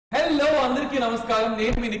అందరికీ నమస్కారం.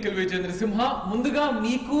 నేను మీ నిఖిల్ విజయేంద్ర సింహ. ముందుగా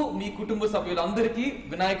మీకు మీ కుటుంబ సభ్యులందరికీ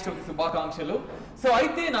వినాయక చవితి శుభాకాంక్షలు. సో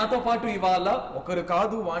అయితే నాతో పాటు ఇవాళ ఒకరు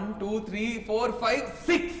కాదు 1 2 3 4 5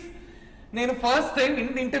 6 నేను ఫస్ట్ టైం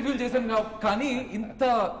ఇన్ని ఇంటర్వ్యూలు చేశాను, కానీ ఇంత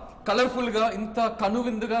కలర్ఫుల్ గా ఇంత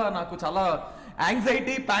కనువిందుగా నాకు చాలా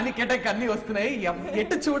యాంగ్జైటీ పానిక్ అటాక్ అన్ని వస్తున్నాయి.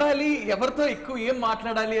 ఎటు చూడాలి, ఎవరితో ఎక్కువ ఏం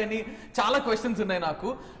మాట్లాడాలి అని చాలా క్వశ్చన్స్ ఉన్నాయి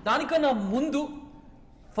నాకు. దానికన్నా ముందు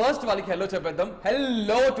ఫస్ట్ వాళ్ళకి హలో చెప్పేద్దాం.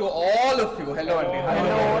 Hello to all of you. Hello అండి.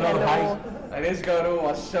 నరేష్ గారు,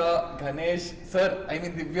 వర్ష, గణేష్ సార్,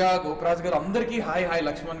 దివ్య, గోపరాజ్ గారు, అందరికీ హాయ్. హాయ్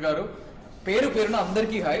లక్ష్మణ్ గారు, పేరు పేరున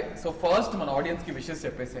అందరికీ హాయ్. సో ఫస్ట్ మన ఆడియన్స్ కి విషెస్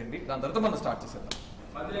చెప్పేసేయండి, దాని తర్వాత మనం స్టార్ట్ చేసేద్దాం.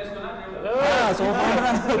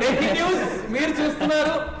 బ్రేకింగ్ న్యూస్ మీరు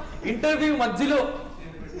చూస్తున్నారు. ఇంటర్వ్యూ మధ్యలో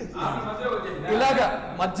ఇలాగా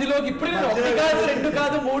మధ్యలోకి ఇప్పుడు నేను 1 కాదు 2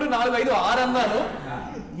 కాదు 3 4 5 6 అన్నాను.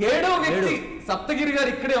 7వ వ్యక్తి సప్తగిరి గారు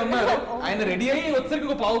ఇక్కడే ఉన్నారు. ఆయన రెడీ అయ్యి వచ్చరికి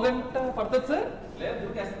ఒక పావు గంట పడుతుంది సార్.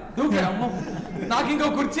 నాకు ఇంకో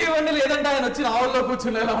కుర్చీ ఇవ్వండి, లేదంటే ఆయన వచ్చి రావుల్లో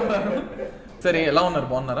కూర్చుని ఎలా ఉన్నారు? సరే, ఎలా ఉన్నారు?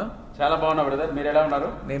 బాగున్నారా? చాలా బాగున్నా బ్రదర్, మీరు ఎలా ఉన్నారు?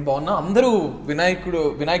 నేను బాగున్నా. అందరూ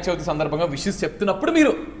వినాయక చవితి సందర్భంగా విషెస్ చెప్తున్నప్పుడు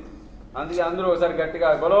మీరు అందుకే అందరూ ఒకసారి గట్టిగా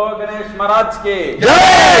బోలో గణేష్ మహారాజ్ కి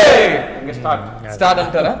స్టార్ట్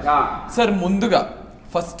అంటారా? సార్ ముందుగా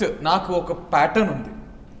ఫస్ట్ నాకు ఒక ప్యాటర్న్ ఉంది.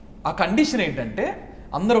 ఆ కండిషన్ ఏంటంటే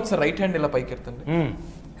అందరూ ఒకసారి రైట్ హ్యాండ్ ఇలా పైకి ఎత్తండి.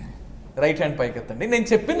 రైట్ హ్యాండ్ పైకి ఎత్తండి. నేను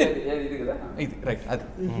చెప్పింది ఇది రైట్, అది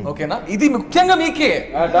ఓకేనా? ఇది ముఖ్యంగా మీకే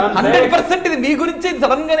 100% ఇది మీ గురించి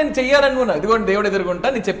సడన్ గా నేను చెయ్యాలనుకున్నా. ఇదిగోండి దేవుడు ఎదుర్కొంటా,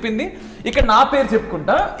 నేను చెప్పింది ఇక్కడ నా పేరు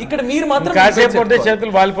చెప్పుకుంటా, ఇక్కడ మీరు మాత్రం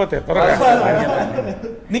చేతులు వాలిపోతాయి.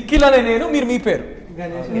 నిఖిల్ అనే నేను, మీరు మీ పేరు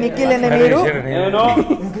నిఖిల్ అనే మీరు,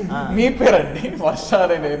 మీ పేరండి వర్ష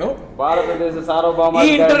అనే నేను. భారతదేశ సార్వభౌమ ఈ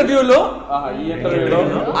ఇంటర్వ్యూలో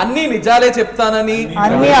అన్ని నిజాలే చెప్తానని,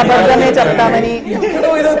 అన్ని అబద్ధమే చెప్తామని,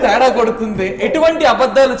 ఎక్కడో ఏదో తేడా కొడుతుంది, ఎటువంటి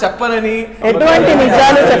అబద్ధాలు చెప్పనని, ఎటువంటి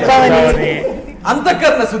నిజాలు చెప్పామని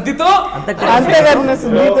అంతఃకరణ శుద్ధితో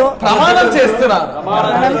ప్రమాణం చేస్తున్నాను.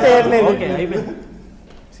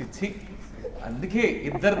 అందుకే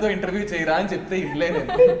ఇద్దరితో ఇంటర్వ్యూ చేయరా అని చెప్తే ఇల్లే.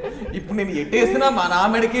 నేను ఇప్పుడు నేను ఎట్టేసినా మా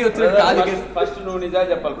నామెడికి వచ్చిన ఫస్ట్ నువ్వు నిజాలు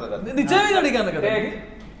చెప్పాలి బ్రదర్. నిజమే అడిగాను కదా.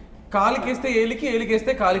 కాలికేస్తే ఏలికి,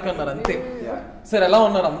 ఏలికేస్తే కాలికి అన్నారు, అంతే. సరే, ఎలా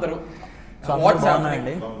ఉన్నారు అందరూ?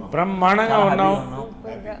 బ్రహ్మాండంగా ఉన్నాం,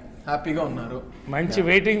 హ్యాపీగా ఉన్నారు. మంచి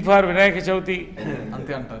వెయిటింగ్ ఫర్ వినాయక చవితి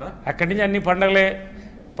అంతే అంటారా? అక్కడి నుంచి అన్ని పండగలే.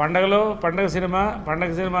 పండగ సినిమా,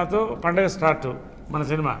 పండగ సినిమాతో పండగ స్టార్ట్ మన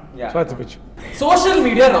cinema Swathi Muthyam. Social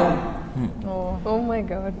media round. Oh my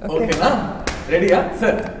God. ఓకేనా? రెడీయా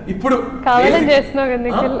సార్? ఇప్పుడు కావాలని చేస్తున్నావు కదా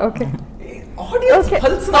Nikhil. Okay, audience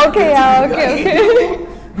pulse. Okay okay okay.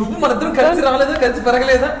 నువ్వు మనిద్దరం కలిసి రాలేదా, కలిసి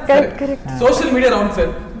పెరగలేదా? Social media round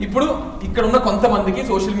sir. ఇప్పుడు ఇక్కడ ఉన్న కొంతమందికి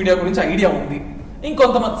సోషల్ మీడియా గురించి ఐడియా ఉంది,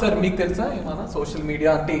 ఇంకొంతమంది సార్ మీకు తెలుసా ఏమన్నా సోషల్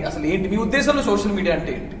మీడియా అంటే అసలు ఏంటి? మీ ఉద్దేశంలో సోషల్ మీడియా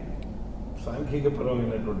అంటే ఏంటి?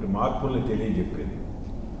 సాంఘికపరమైనటువంటి మార్పుల్ని తెలియజెప్పేది.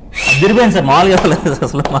 అదిరిపోయింది సార్, మామూలుగా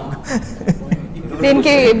అసలు మాకు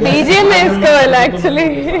దీనికి బీజిఎం వేసుకోవాలి యాక్చువల్లీ.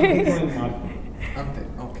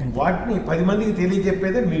 వాటిని 10 మందికి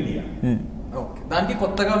తెలియజెప్పేదే మీడియా. దానికి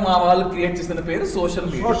కొత్తగా మా వాళ్ళు క్రియేట్ చేసిన పేరు సోషల్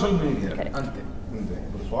మీడియా. సోషల్ మీడియా అంతే.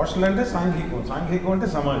 ఇప్పుడు సోషల్ అంటే సాంఘికం, సాంఘికం అంటే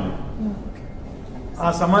సమాజం. ఆ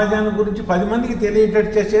సమాజాన్ని గురించి 10 మందికి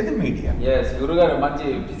తెలియటట్టు చేసేది మీడియా. గురుగారు మంచి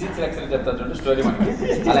ఫిజిక్స్ లెక్చర్ చెప్తారు చూడండి, స్టోరీ మనకి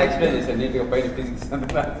అలా ఎక్స్ప్లెయిన్ చేశారు నీట్ గా పైన ఫిజిక్స్.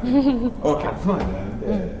 ఓకే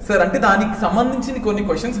సార్, అంటే దానికి సంబంధించిన కొన్ని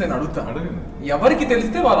క్వశ్చన్స్ నేను అడుగుతాను, ఎవరికి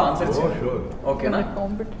తెలిస్తే వాళ్ళు ఆన్సర్ చేయాలి. ఓకేనా?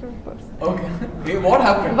 Okay. What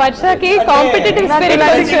happened? వర్షకి competitive spirit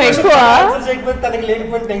కొంచెం ఎక్కువ తనకి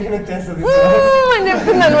లేకపోతే టెన్షన్ వచ్చేస్తుంది అని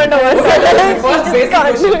చెప్తున్నాను అనమాట.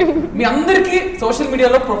 మీ అందరికి సోషల్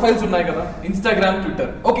మీడియాలో ప్రొఫైల్స్ ఉన్నాయి కదా, ఇన్స్టాగ్రామ్,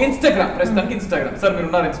 ట్విట్టర్. ఓకే, ఇన్స్టాగ్రామ్ ప్రస్తుతానికి ఇన్స్టాగ్రామ్. సార్ మీరు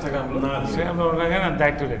ఉన్నారు ఇన్స్టాగ్రామ్ లో? ఉన్నా కానీ అంత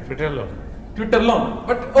యాక్టివ్ లేదు. ట్విట్టర్ లో ఉన్నా,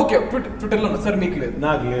 బట్ ఓకే ట్విట్టర్ లో ఉన్నా. సార్ మీకు లేదు?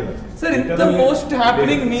 నాకు లేదు సార్. ఇంత మోస్ట్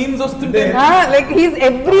హ్యాపెనింగ్ మీమ్స్ వస్తుంటే like he is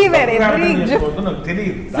everywhere, every నాకు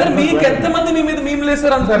తెలియదు సార్. మీకు ఎంత మంది మీ మీద మీమ్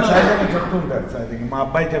లేసారు అనుకుంటున్నారు? చెప్తుంటారు సార్, మా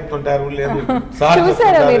అబ్బాయి చెప్తుంటారు, లేదు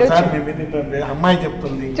అమ్మాయి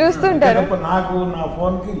చెప్తుంది, చూస్తుంటారు. నాకు నా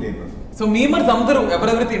ఫోన్ కి లేదు. సో మీమర్స్ అందరూ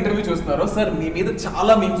ఎవరెవరైతే ఇంటర్వ్యూ చూస్తున్నారో సార్, మీ మీద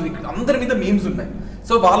చాలా మీమ్స్, అందరి మీద మీమ్స్ ఉన్నాయి.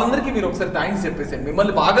 సో వాళ్ళందరికీ మీరు ఒకసారి థ్యాంక్స్ చెప్పేసాను.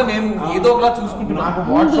 మిమ్మల్ని బాగా మేము ఏదో ఒకలా చూసుకుంటున్నాం. నాకు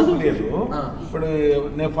వాట్సాప్ లేదు. ఇప్పుడు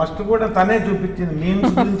నేను ఫస్ట్ కూడా తనే చూపించింది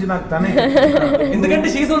మీమ్స్ గురించి, నాకు తనే. ఎందుకంటే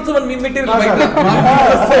she's also one meme material.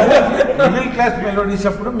 Middle class melodies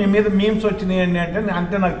అప్పుడు మీ మీద మీమ్స్ వచ్చినాయండి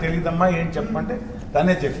అంటే నాకు తెలియదమ్మా ఏం చెప్పమంటే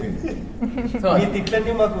తనే చెప్పింది. ఈ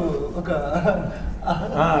తిట్లన్నీ మాకు ఒక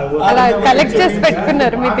అలా కలెక్ట్ చేసి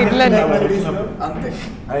పెట్టుకున్నారు మీ తిట్లని. అంతే.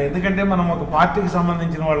 ఎందుకంటే మనం ఒక పార్టీకి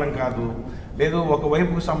సంబంధించిన వాళ్ళం కాదు, లేదు ఒక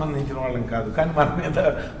వైపుకు సంబంధించిన వాళ్ళని కాదు, కానీ మన మీద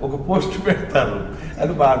ఒక పోస్ట్ పెడతారు,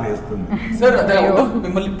 అది బాధ వేస్తుంది. సార్ అదే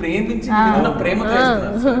మిమ్మల్ని ప్రేమించి ప్రేమతో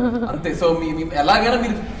చేస్తున్నారు సార్. అంతే. సో ఎలాగైనా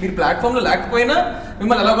మీరు ప్లాట్ఫామ్ లో లేకపోయినా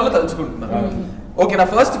మిమ్మల్ని ఎలాగోలా తలుచుకుంటున్నారు. ఓకే, నా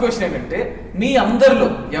ఫస్ట్ క్వశ్చన్ ఏంటంటే, మీ అందరిలో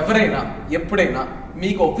ఎవరైనా ఎప్పుడైనా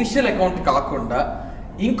మీకు ఒఫిషియల్ అకౌంట్ కాకుండా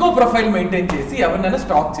ఇంకో ప్రొఫైల్ మెయింటైన్ చేసి ఎవరినైనా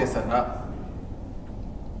స్టాక్ చేశారా?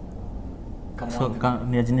 సో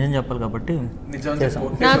నిజం చెప్పాలి కాబట్టి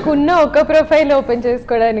నాకున్న ఒక ప్రొఫైల్ ఓపెన్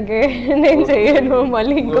చేసుకోవడానికి నేను చేయను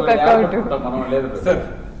మళ్ళీ ఇంకొక అకౌంట్. సార్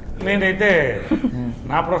నేనైతే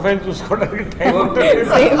నా ప్రొఫైల్ చూసుకోవడానికి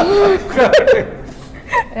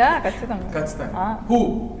ఖచ్చితంగా హూ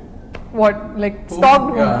వాట్ లైక్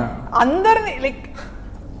స్టాక్ అందరిని లైక్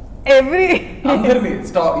ఎవ్రీ అందరినీ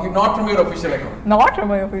stock, not from your official account. Not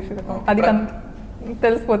from my official account. అది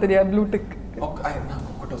తెలిసిపోతుంది ఆ బ్లూ టిక్. నాకు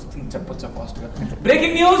ఒకటి వస్తుంది, చెప్పొచ్చా ఫాస్ట్ గా?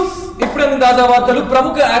 బ్రేకింగ్ న్యూస్, ఇప్పుడు తాజా వార్తలు.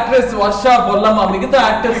 ప్రముఖ యాక్ట్రెస్ వర్ష బొల్లమ్మ మిగతా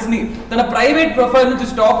యాక్టర్స్ ని తన ప్రైవేట్ ప్రొఫైల్ నుంచి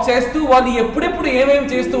స్టాక్ చేస్తూ వాళ్ళు ఎప్పుడెప్పుడు ఏమేమి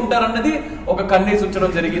చేస్తూ ఉంటారన్నది ఒక కన్నేసి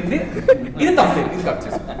ఉంచడం జరిగింది. ఇది తప్పలేదు, ఇది కట్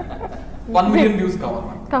చేసి 1 million వ్యూస్ కావాలి.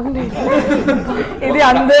 ఇది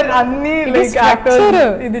అందరు అన్ని లైక్ యాక్టర్స్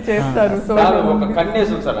ఇది చేస్తారు. సో ఒక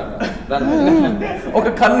కన్నేసి ఉంచాలి, ఒక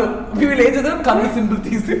కన్ను వీళ్ళు ఏం చేస్తారు, కన్ను సింబల్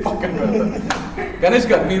తీసి పక్కన పెడతారు. గణేష్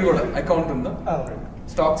గారు మీరు కూడా అకౌంట్ ఉందా?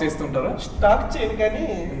 స్టాక్ చేస్తుంటారా? స్టాక్ చేయను కానీ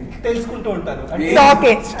తెలుసుకుంటూ ఉంటాను.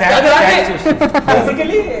 స్టాకే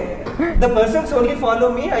basically the persons only follow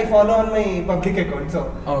me, I follow on my public account. So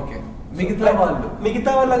okay,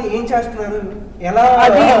 మిగతా వాళ్ళు అది ఏం చేస్తున్నారు, ఎలా,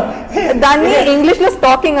 అది దాన్ని ఇంగ్లీష్ లో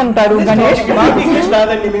స్టాకింగ్ అంటారు. గణేష్ మాకు ఇంగ్లీష్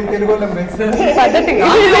రాదండి, మేము తెలుగు వాళ్ళం.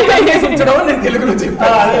 నేను తెలుగులో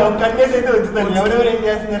చెప్తాను. కన్నేసి అయితే వచ్చుతాను ఎవరెవరు ఏం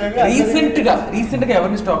చేస్తున్నారు. రీసెంట్ గా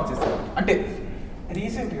ఎవరిని స్టాక్ చేస్తారు అంటే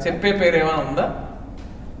రీసెంట్ చెప్పే పేరు ఏమైనా ఉందా?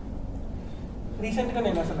 రీసెంట్ గా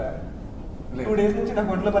నేను అసలు 2 days నుంచి నాకు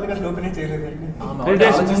ఒంట్లో పని అసలు ఓపెన్ చేయలేదండి. 3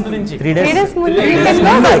 days ముందు నుంచి 3 days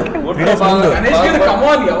గణేష్ గారు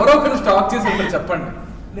కమాన్, ఎవరో ఒకరు స్టాక్ చేసి ఉంటారు చెప్పండి.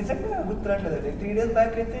 నిజంగా గుర్తురాట్లేదండి. 3 days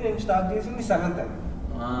బ్యాక్ అయితే నేను స్టాక్ చేసింది సమంత.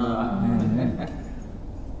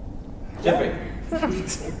 చెప్పే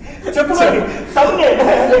చెప్పండి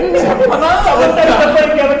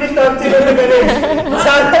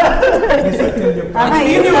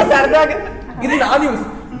ఇది నా న్యూస్.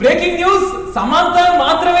 బ్రేకింగ్ న్యూస్, సమంత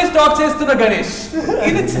మాత్రమే స్టాక్ చేస్తున్న గణేష్.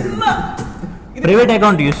 ఇది చిన్న ప్రైవేట్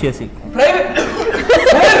అకౌంట్ యూస్ చేసి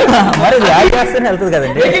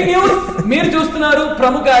బ్రేకింగ్ న్యూస్ మీరు చూస్తున్నారు.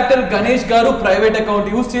 ప్రముఖ యాక్టర్ గణేష్ గారు ప్రైవేట్ అకౌంట్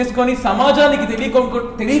యూస్ చేసుకొని సమాజానికి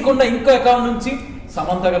తెలియకుండా ఇంకో అకౌంట్ నుంచి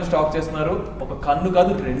సమంత గారు స్టాక్ చేస్తున్నారు. ఒక కన్ను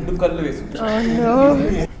కాదు, 2 కళ్ళు వేసి.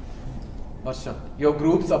 వర్ష, your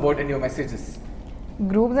groups about and your messages.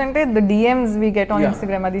 Groups అంటే the DMs we get on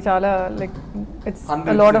Instagram, అది చాలా like it's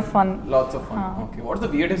a lot of fun. Lots of fun. Okay, what is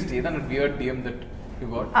the weirdest weird DM that you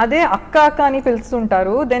got? అదే అక్క అక్క అని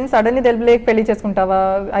పిలుస్తుంటారు, then suddenly they'll be like పెళ్లి చేసుకుంటావా,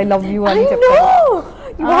 I love you అని చెప్తారు.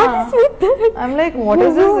 What is with that? I'm like, what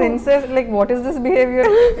is this incest, like what is this behavior?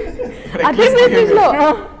 అదే మెసేజ్ లో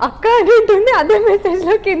అక్క అని ఉంటుంది, అదే మెసేజ్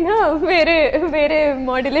లో కింద వేరే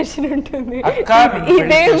మాడ్యులేషన్ ఉంటుంది. అక్క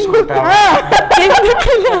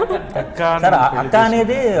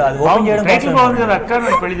అనేది అది ఓపెన్ చేయడం టైటిల్ బాగుంది కదా, అక్క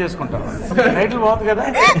నన్ను పెళ్లి చేసుకుంటాను. టైటిల్ బాగుంది కదా,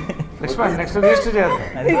 నెక్స్ట్ రిజిస్టర్ చేద్దాం,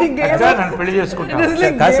 నన్ను పెళ్లి చేసుకుంటాను.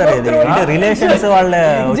 కాదు సార్, ఇది రిలేషన్స్ వాళ్ళ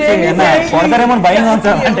కొడతారేమో భయంగా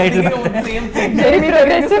ఉంటారు టైటిల్.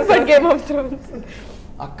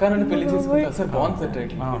 అక్క నన్ను పెళ్లి చేసుకుంటా సార్, బాగుంది సార్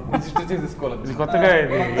టైటిల్. రిజిస్టర్ చేసుకోవాలి. ఇది కొత్తగా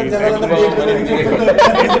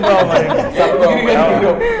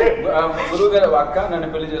గురువు గారు, అక్క నన్ను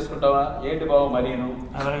పెళ్లి చేసుకుంటావా, ఏంటి బావ మరీను,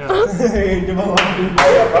 ఏంటి బావ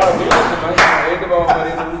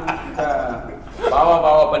మరీను,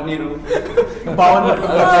 బావా పన్నీరు,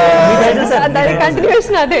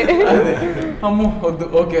 కంటిన్యూషన్ అదే. అమ్మో వద్దు.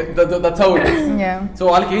 Okay, that's how it is. So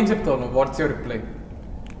వాళ్ళకి ఏం చెప్తావు నువ్వు? What's your reply?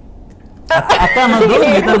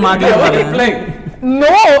 Reply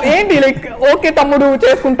no ఏంటి లైక్ ఓకే తమ్ముడు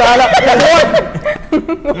చేసుకుంటా అలా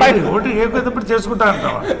చేసుకుంటా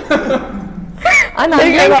అంటావా?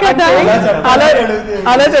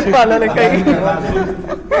 అలా చెప్పాలా like.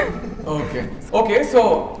 Okay so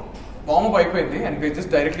warm up అయిపోయింది and we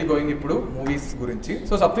just directly going ఇప్పుడు మూవీస్ గురించి.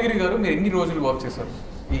 సో సప్తగిరి గారు, మీరు ఎన్ని రోజులు వర్క్ చేశారు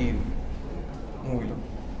ఈ మూవీలో?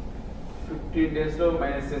 15 days లో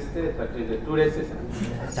మైనస్ చేస్తే 2 days చేశాను.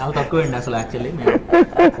 చాలా తక్కువ అండి అసలు యాక్చువల్లీ.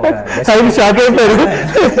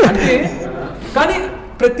 అంటే కానీ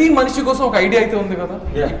ప్రతి మనిషి కోసం ఒక ఐడియా అయితే ఉంది కదా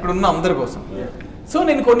ఇప్పుడున్న అందరి కోసం. సో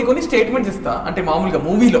నేను కొన్ని స్టేట్మెంట్స్ ఇస్తా, అంటే మామూలుగా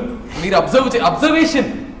మూవీలో మీరు అబ్జర్వేషన్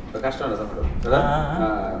కష్టం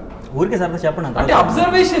ఊరికే సరదా చెప్పండి. అంటే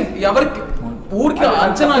అబ్జర్వేషన్ ఎవరికి ఊరికి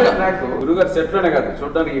అంచనాగా గురుగారు సెట్ లోనే కాదు,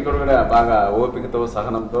 చూడడానికి ఇక్కడ కూడా బాగా ఓపికతో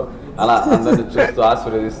సహనంతో అలా అందరిని చూస్తూ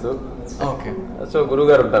ఆశీర్వదిస్తూ. సో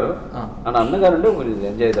గురుగారు ఉంటారు, నన్ను అన్నగారు ఉంటే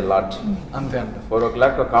ఎంజాయ్ ద లాట్. అంతే అంట. 4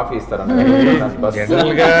 o'clock కాఫీ ఇస్తారు.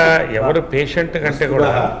 జనరల్ గా ఎవరు పేషెంట్ కంటే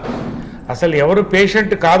కూడా అసలు ఎవరు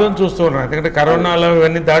పేషెంట్ కాదు అని చూస్తూ ఉన్నారు, ఎందుకంటే కరోనాలో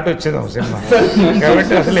ఇవన్నీ దాటి వచ్చిందాం సినిమా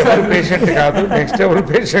కాబట్టి అసలు ఎవరు పేషెంట్ కాదు, నెక్స్ట్ ఎవరు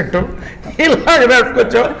పేషెంట్ ఇలాగ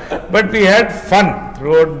దాటుకొచ్చాం. But we had fun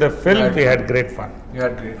through out the film, we had great fun.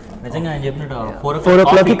 నిజంగా ఆయన చెప్పినట్టు 4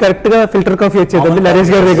 o'clock కరెక్ట్ గా ఫిల్టర్ కాఫీ వచ్చేది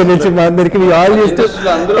నరేష్ గారి దగ్గర నుంచి మా అందరికి.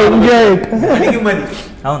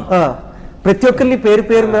 అవును, ప్రతి ఒక్కరిని పేరు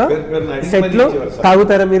పేరున సెట్ లో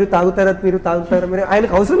తాగుతారా మీరు, తాగుతారా మీరు, తాగుతారా మీరు,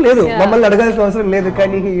 ఆయనకు అవసరం లేదు, మమ్మల్ని అడగాల్సిన అవసరం లేదు,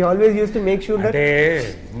 కానీ he always use to make sure.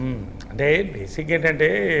 అంటే బేసిక్ ఏంటంటే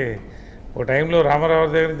ఒక టైంలో రామారావు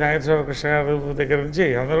దగ్గర నుంచి నాగేశ్వర కృష్ణ గారి దగ్గర నుంచి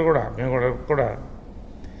అందరూ కూడా మేము కూడా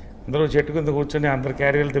అందరూ చెట్టు కింద కూర్చొని అందరు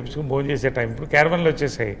క్యారియర్లు తెప్పించుకుని భోజనం చేసే టైం ఇప్పుడు క్యారవన్లు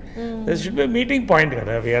వచ్చేసాయి. This should be meeting point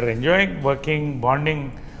కదా, we are enjoying working bonding.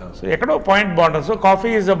 So ఎక్కడో point bond, so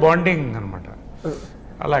coffee is a bonding అనమాట.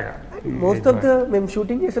 అలాగా మోస్ట్ ఆఫ్ ద మేము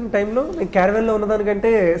షూటింగ్ చేసిన టైంలో మేము క్యారవెన్ లో ఉన్నదానికంటే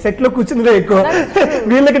సెట్ లో కూర్చున్నదే ఎక్కువ.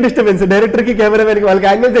 వీళ్ళకి డిస్టర్బెన్స్, డైరెక్టర్ కి కెమెరామెన్ కి వాళ్ళకి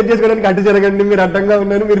యాంగిల్ సెట్ చేసుకోవడానికి అటు జరగండి, మీరు అడ్డంగా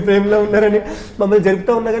ఉన్నారు, మీరు ఫ్రేమ్ లో ఉన్నారని మమ్మల్ని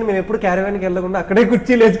జరుపుతూ ఉన్నా కానీ మేము ఎప్పుడు క్యారవెన్ కి వెళ్ళకుండా అక్కడే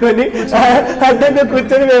కుర్చీలు వేసుకొని అడ్డంగా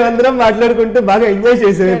కూర్చొని మేము అందరం మాట్లాడుకుంటూ బాగా ఎంజాయ్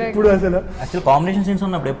చేసాం ఎప్పుడు. అసలు యాక్చువల్ కాంబినేషన్ సీన్స్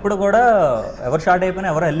ఉన్నప్పుడు ఎప్పుడు కూడా ఎవరు షార్ట్ అయిపోయినా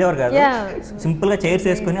ఎవరు వెళ్ళేవారు కాదు, సింపుల్ గా చైర్స్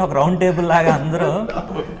వేసుకుని ఒక రౌండ్ టేబుల్ లాగా అందరూ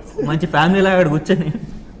మంచి ఫ్యామిలీ లాగా కూర్చొని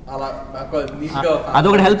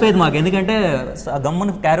అదొకటి హెల్ప్ అయ్యేది మాకు, ఎందుకంటే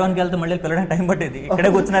గమ్మున క్యారవాన్కి వెళ్తే మళ్ళీ పిల్లడానికి టైం పట్టేది, ఇక్కడే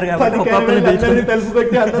కూర్చున్నారు కాబట్టి ఒక్కొక్కరు తలుపు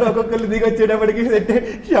కొట్టి అందరూ ఒక్కొక్కరు దిగి వచ్చేటప్పటికి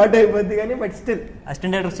షార్ట్ అయిపోద్ది. కానీ బట్ స్టిల్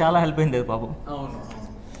అసిస్టెంట్ డైరెక్టర్ చాలా హెల్ప్ అయింది పాపం. అవును,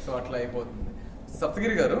 సో అట్లా అయిపోతుంది.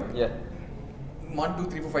 సప్తగిరి గారు 1 2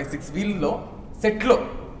 3 4 5 6 వీళ్ళలో సెట్ లో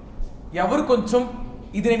ఎవరు కొంచెం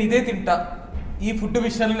ఇది నేను ఇదే తింటా, ఈ ఫుడ్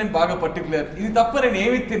విషయంలో నేను బాగా పర్టికులర్, ఇది తప్ప నేను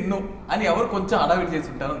ఏమి తిన్ను అని ఎవరు కొంచెం అడావిడి చేసి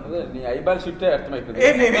ఉంటాను? నీ ఐబాల్ షిఫ్ట్ అర్థమైపోయింది.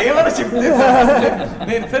 నేను ఏమైనా షిఫ్ట్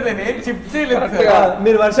నేనేం షిఫ్ట్ చేయలేదు.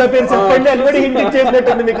 మీరు వర్ష పేరు చెప్పండి అని కూడా హింట్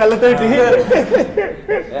చేసినట్టుంది మీ కళ్ళతోటి.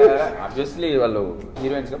 ఆబ్వియస్లీ వాళ్ళు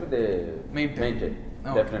హీరోయిన్స్ కాబట్టి మెయింటైన్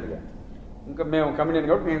డెఫినెట్ గా. ఇంకా మేము కమిడియన్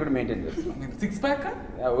కాబట్టి మేము కూడా మెయింటైన్ చేస్తాం. 6 ప్యాక్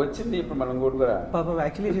వచ్చింది ఇప్పుడు మనం కూడా. పాపం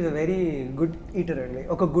actually she very good eater అండి.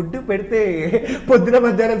 ఒక గుడ్డు పెడితే పొద్దున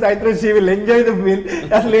మధ్యాహ్నం సాయంత్రం she will enjoy the meal.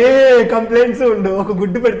 అసలు ఏ కంప్లైంట్స్ ఉండవు, ఒక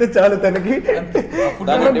గుడ్డు పెడితే చాలు తనకి.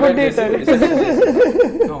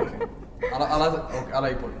 అలా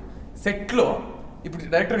అయిపోతుంది సెట్ లో. ఇప్పుడు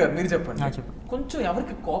డైరెక్టర్ గారు మీరు చెప్పండి, కొంచెం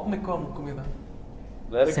ఎవరికి కోపం ఎక్కువ ముక్కు మీద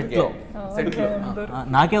సెట్ లో?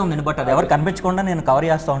 నాకే ఉందండి, బట్ అది ఎవరు కనిపించకుండా నేను కవర్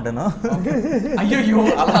చేస్తూ ఉంటాను. అయ్యో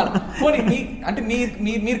అలా అంటే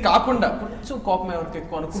మీరు కాకుండా కొంచెం కోపం ఎవరికి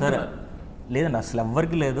ఎక్కువ అనుకుంటున్నారు? లేదండి అసలు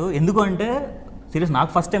ఎవరికి లేదు. ఎందుకు అంటే సీరియస్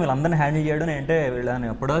నాకు ఫస్ట్ టైం వీళ్ళందరినీ హ్యాండిల్ చేయడం. అంటే వీళ్ళని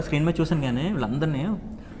ఎప్పుడో స్క్రీన్ మీద చూసాను కానీ వీళ్ళందరినీ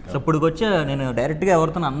సో ఇప్పుడుకొచ్చే నేను డైరెక్ట్గా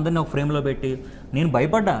ఎవరితో అందరినీ ఒక ఫ్రేమ్లో పెట్టి నేను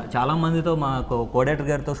భయపడ్డా. చాలామందితో మా కోడైరెక్టర్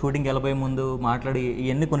గారితో షూటింగ్కి వెళ్ళిపోయే ముందు మాట్లాడి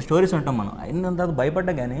ఇవన్నీ కొన్ని స్టోరీస్ ఉంటాం మనం, అయినంత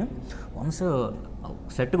భయపడ్డా. కానీ వన్స్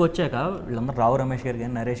సెట్కి వచ్చాక వీళ్ళందరూ రావు రమేష్ గారు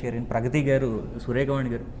కానీ, నరేష్ గారు కానీ, ప్రగతి గారు, సురేఖవాణి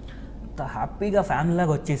గారు అంత హ్యాపీగా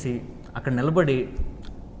ఫ్యామిలీలాగా వచ్చేసి అక్కడ నిలబడి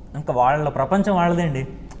ఇంకా వాళ్ళ ప్రపంచం వాళ్ళదండి.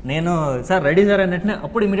 నేను సార్ రెడీ సార్ అన్నట్టునే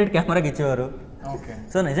అప్పుడు ఇమీడియట్ కెమెరాకి ఇచ్చేవారు.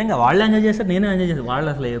 సో నిజంగా వాళ్ళు ఎంజాయ్ చేస్తారు, నేను ఎంజాయ్ చేస్తాను. వాళ్ళు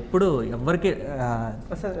అసలు ఎప్పుడు ఎవరికి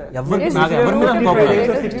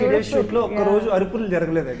ఒక్క రోజు అరుపులు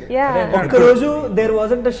జరగలేదండి. ఒక్క రోజు there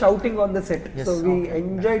wasn't a shouting on the set. So we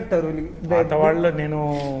enjoyed thoroughly. వాళ్ళు నేను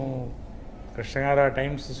కృష్ణ గారు ఆ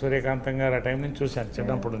టైమ్స్, సూర్యకాంతం గారు ఆ టైం నుంచి చూశాను,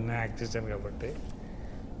 చిన్నప్పుడు నేను యాక్ట్ చేశాను కాబట్టి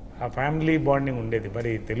ఆ ఫ్యామిలీ బాండింగ్ ఉండేది.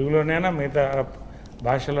 మరి తెలుగులోనైనా మిగతా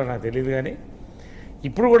భాషలో నాకు తెలియదు కానీ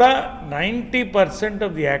ఇప్పుడు కూడా 90%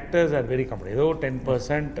 of the actors are very comfortable. ఏదో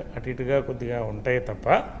 10% అటు ఇటుగా కొద్దిగా ఉంటాయి తప్ప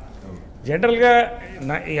జనరల్గా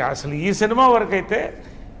అసలు ఈ సినిమా వరకు అయితే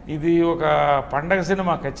ఇది ఒక పండగ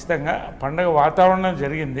సినిమా. ఖచ్చితంగా పండగ వాతావరణం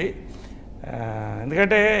జరిగింది.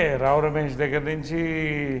 ఎందుకంటే రావు రమేష్ దగ్గర నుంచి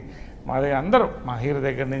మా దగ్గర అందరూ, మా హీరో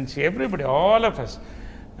దగ్గర నుంచి ఎవ్రీబడి, ఆల్ ఆఫ్ అస్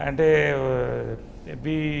అంటే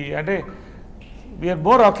we are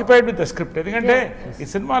more occupied with the script. ఎందుకంటే ఈ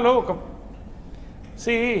సినిమాలో ఒక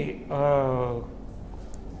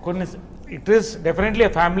కొన్ని it is definitely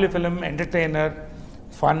family film, entertainer,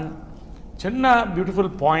 fun, చిన్న బ్యూటిఫుల్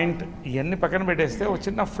పాయింట్ ఇవన్నీ పక్కన పెట్టేస్తే ఒక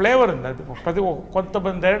చిన్న ఫ్లేవర్ ఉంది. అది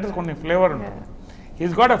కొంతమంది డైరెక్టర్స్ కొన్ని ఫ్లేవర్ ఉంటుంది.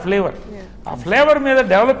 Is got a flavour. ఆ ఫ్లేవర్ మీద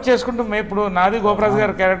డెవలప్ చేసుకుంటూ ఇప్పుడు నాది గోపరాజు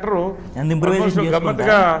గారి క్యారెక్టరు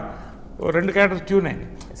గమ్మత్తుగా 2 క్యారెక్టర్స్ ట్యూన్ అయింది.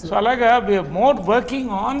 సో అలాగా we are more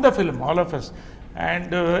working on the film all of us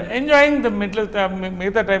and enjoying the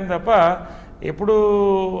మిగతా టైం తప్ప ఎప్పుడు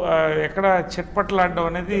ఎక్కడ చిట్పట్లాడడం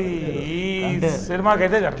అనేది ఈ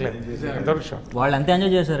సినిమాకైతే జరగలేదు ఎంతవరకు. వాళ్ళు ఎంత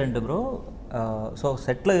ఎంజాయ్ చేశారంటే బ్రో, సో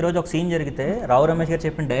సెట్లో ఈరోజు ఒక సీన్ జరిగితే రావు రమేష్ గారు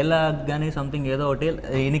చెప్పిన డైలాగ్ కానీ సంథింగ్ ఏదో ఒకటి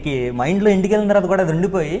ఈయనకి మైండ్లో ఇంటికి వెళ్ళిన తర్వాత కూడా అది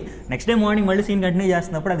ఉండిపోయి నెక్స్ట్ డే మార్నింగ్ మళ్ళీ సీన్ కంటిన్యూ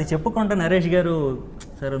చేస్తున్నప్పుడు అది చెప్పుకుంటా నరేష్ గారు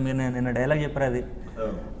సార్ మీరు నిన్న డైలాగ్ చెప్పారు, అది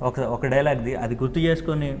ఒక డైలాగ్ది అది గుర్తు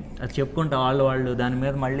చేసుకొని అది చెప్పుకుంటా వాళ్ళు దాని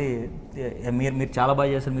మీద మళ్ళీ మీరు చాలా బాగా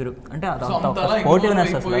చేశారు మీరు అంటే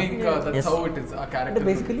స్పోర్టివ్నెస్ అంటే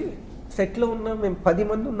బేసికలీ సెట్లో ఉన్న మేము 10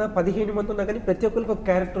 మంది ఉన్నా 15 మంది ఉన్నా కానీ ప్రతి ఒక్కరికి ఒక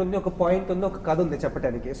క్యారెక్టర్ ఉంది, ఒక పాయింట్ ఉంది, ఒక కథ ఉంది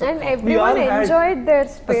చెప్పడానికి. And everyone enjoyed their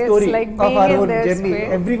space, like being in their space.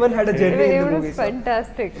 Everyone had a journey in the movie. It was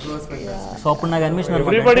fantastic. So అప్పుడు నాకు అనిపించింది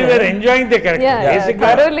everybody wear enjoying the character. బేసిక్గా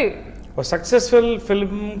thoroughly. ఒక సక్సెస్ఫుల్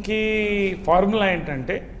ఫిల్మ్కి ఫార్ములా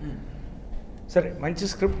ఏంటంటే సరే మంచి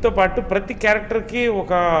స్క్రిప్ట్తో పాటు ప్రతి క్యారెక్టర్కి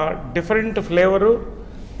ఒక డిఫరెంట్ ఫ్లేవరు,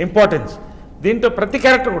 ఇంపార్టెన్స్. దీంట్లో ప్రతి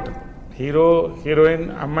క్యారెక్టర్ ఉంటుంది, హీరో హీరోయిన్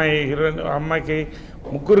అమ్మాయికి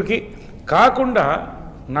ముగ్గురికి కాకుండా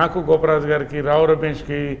నాకు గోపరాజు గారికి, రావు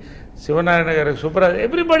రమేష్కి, శివనారాయణ గారికి, Subbaraj,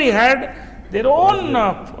 everybody had their own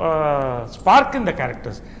spark in the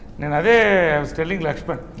characters. నేను అదే టెల్లింగ్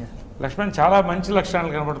లక్ష్మణ్ చాలా మంచి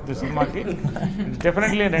లక్షణాలు కనబడుతుంది సినిమాకి.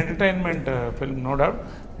 Definitely an entertainment film, no doubt.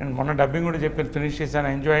 నేను మొన్న డబ్బింగ్ కూడా చెప్పి ఫినిష్ చేశాను,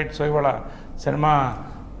 ఎంజాయ్ ఇట్. సో ఇవాళ cinema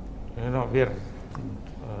we are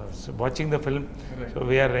watching the film, so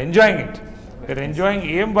we are enjoying it. We are enjoying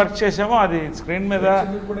ఏం వర్క్ చేసామో అది స్క్రీన్ మీద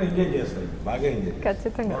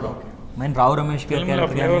ఖచ్చితంగా. మెయిన్ రావు రమేష్ గారి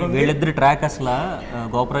క్యారెక్టర్ కానీ వీళ్ళిద్దరు ట్రాక్ అసలు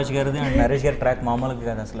గోపరాజ్ గారిది అండ్ నరేష్ గారి ట్రాక్ మామూలుగా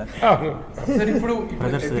కాదు అసలు. సార్ ఇప్పుడు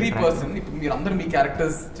ఎవ్రీ పర్సన్, ఇప్పుడు మీరు అందరు మీ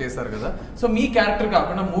క్యారెక్టర్స్ చేశారు కదా, సో మీ క్యారెక్టర్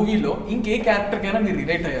కాకుండా మూవీలో ఇంకే క్యారెక్టర్ కైనా మీరు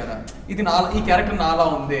రిలేట్ అయ్యారా? ఇది ఈ క్యారెక్టర్ నాలా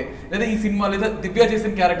ఉంది, లేదా ఈ సినిమా లేదా దివ్య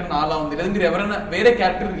చేసిన క్యారెక్టర్ నాలా ఉంది, లేదా మీరు ఎవరైనా వేరే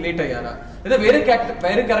క్యారెక్టర్ రిలేట్ అయ్యారా, లేదా వేరే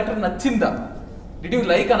క్యారెక్టర్ నచ్చిందా? Did you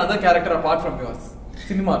like another character apart from yours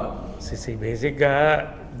సినిమాలో? బేసిక్గా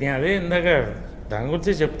నేను అదే ఇందాక దాని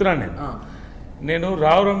గురించి చెప్తున్నాను. నేను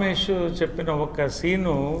రావు రమేష్ చెప్పిన ఒక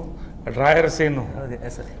సీను, డ్రాయర్ సీను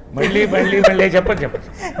మళ్ళీ చెప్పండి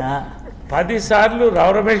 10 సార్లు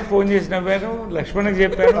రావు రమేష్ ఫోన్ చేసి నవ్వాను, లక్ష్మణ్కి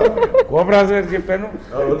చెప్పాను, గోపరాజు గారికి చెప్పాను.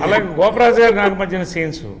 అలాగే గోపరాజు గారు నాకు మధ్యన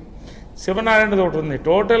సీన్స్, శివనారాయణది ఒకటి ఉంది.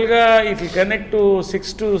 టోటల్గా ఇట్ కనెక్ట్ 6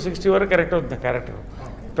 to 60 వరకు కనెక్ట్ అవుతుంది క్యారెక్టర్.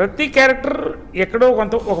 ప్రతి క్యారెక్టర్ ఎక్కడో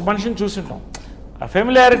ఒక మనిషిని చూసింటాం, ఆ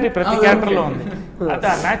ఫెమిలియారిటీ ప్రతి క్యారెక్టర్లో ఉంది. అది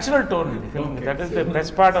ఆ న్యాచురల్ టోన్ ఇది film. That is the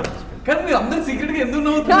best part of this film. కానీ మీరు అందరూ సీక్రెట్ గా ఎందుకు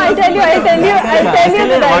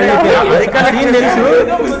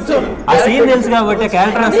ఆ సీన్ తెలుసు కాబట్టి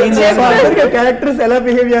క్యారెక్టర్స్ ఎలా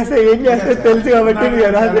బిహేవ్ చేస్తే ఏం చేస్తే తెలుసు కాబట్టి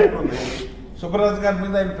సుబ్బరాజ్ గారి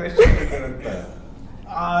మీద ఆయన ఫేస్ పెట్టారంతా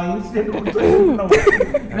ఆ ఇన్సిడెంట్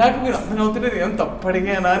నాకు మీరు అర్థం అవుతున్నది ఏం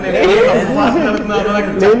తప్పడిగానా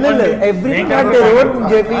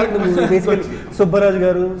సుబ్బరాజు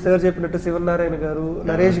గారు సార్ చెప్పినట్టు, శివనారాయణ గారు,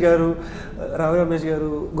 నరేష్ గారు, రావు రమేష్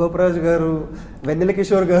గారు, గోపరాజు గారు, వెన్నెల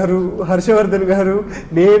కిషోర్ గారు, హర్షవర్ధన్ గారు,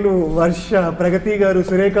 నేను, వర్ష, ప్రగతి గారు,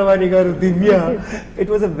 సురేఖవాణి గారు, దివ్య.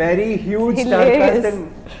 It was a very huge star cast and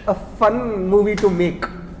a fun movie to make.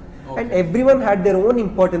 And everyone had their own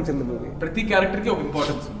importance in the movie. ప్రతి క్యారెక్టర్ కి ఒక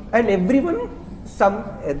ఇంపార్టెన్స్ ఉంది. And everyone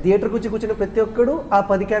థియేటర్ కూర్చున్న ప్రతి ఒక్కడు ఆ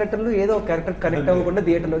 10 క్యారెక్టర్లు ఏదో ఒక క్యారెక్టర్ కనెక్ట్ అవ్వకుండా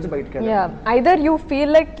థియేటర్ నుంచి బయటకు వెళ్ళాలి. Either you feel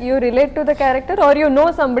like you relate to the character or you know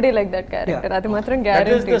somebody like that character. అది మాత్రం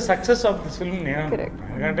guarantee. That is the success of this film.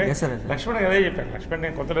 ఎందుకంటే లక్ష్మణ్ అదే చెప్పాను, లక్ష్మణ్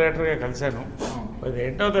నేను కొత్త డైరెక్టర్గా కలిశాను. By the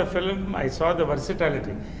end of the film I saw the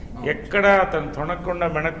versatility. ఎక్కడ అతను తొణకుండా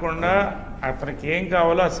మెనకుండా అతనికి ఏం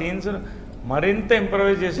కావాలో ఆ సీన్స్ మరింత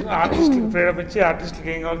ఇంప్రవైజ్ చేసి ఆర్టిస్ట్కి ఫ్రీడమ్ ఇచ్చి ఆర్టిస్ట్కి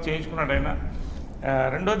ఏం కావాలో చేయించుకున్నాడు ఆయన.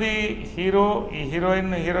 రెండోది హీరో, ఈ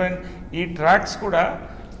హీరోయిన్ ఈ ట్రాక్స్ కూడా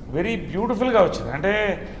వెరీ బ్యూటిఫుల్గా వచ్చింది. అంటే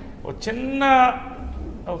ఒక చిన్న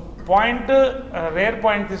పాయింట్, రేర్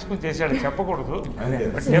పాయింట్ తీసుకుని చేశాడు, చెప్పకూడదు,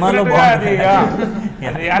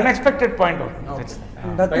 అది అన్ఎక్స్పెక్టెడ్ పాయింట్ అవుతుంది.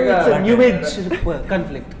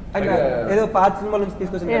 ఏదో పాత సినిమా నుంచి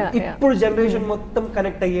తీసుకొచ్చిన ఇప్పుడు జనరేషన్ మొత్తం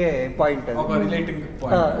కనెక్ట్ అయ్యే point,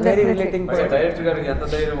 very relating point. Director గారికి ఎంత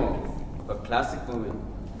ధైర్యమో ఒక క్లాసిక్ మూవీ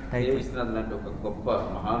ఇస్తున్నదంటే ఒక గొప్ప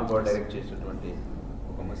మహానుభావుడు డైరెక్ట్ చేసినటువంటి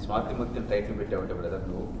ఒక స్వాతిముత్యం టైటిల్ పెట్టావంటే బ్రదర్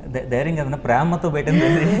నువ్వు ధైర్యం కదన్నా, ప్రేమతో పెట్టింది.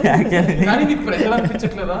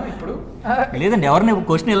 లేదండి, ఎవరిని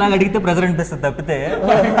క్వశ్చన్ ఇలా అడిగితే ప్రెజర్ అనిపిస్తుంది తప్పితే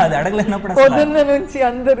అది అడగలేనప్పుడు పొద్దున్న నుంచి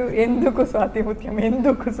అందరూ ఎందుకు స్వాతిముత్యం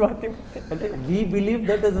అంటే we believe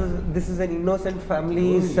that this is an innocent family.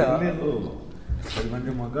 10 మంది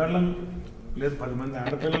మగాళ్ళం లేదు 10 మంది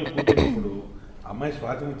ఆడపిల్లలు కూర్చున్నప్పుడు అమ్మాయి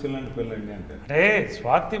స్వాతిముత్యం లాంటి పిల్లండి అంటే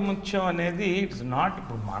స్వాతిముత్యం అనేది ఇట్స్ నాట్,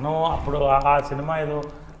 ఇప్పుడు మనం అప్పుడు ఆ సినిమా ఏదో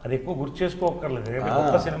అది ఎక్కువ గుర్తు చేసుకోకర్లేదు,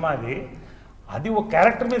 గొప్ప సినిమా అది. అది ఒక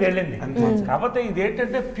క్యారెక్టర్ మీద వెళ్ళింది. కాకపోతే ఇది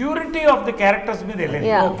ఏంటంటే ప్యూరిటీ ఆఫ్ ది క్యారెక్టర్స్ మీద వెళ్ళింది.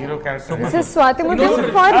 Hero character Swathi Muthyam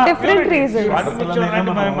for different reasons.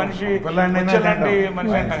 మనిషి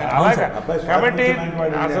మనిషి అంటారు అలాగా. కాబట్టి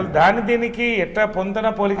అసలు దీనికి ఎట్లా పొందన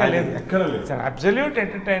పోలిక లేదు. Absolute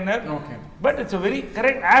entertainer. But it's very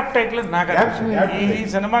correct app title నాకు అనిపించింది. ఈ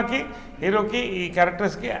సినిమాకి హీరోకి ఈ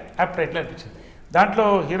క్యారెక్టర్స్కి యాప్ టైటిల్ అనిపించింది. దాంట్లో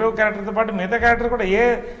హీరో క్యారెక్టర్తో పాటు మిగతా క్యారెక్టర్ కూడా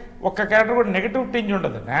ఒక్క క్యారెక్టర్ కూడా నెగిటివ్ టింజ్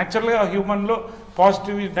ఉండదు. న్యాచురల్గా హ్యూమన్లో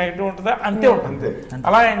పాజిటివ్ నెగిటివ్ ఉంటుందా అంతే ఉంటుంది.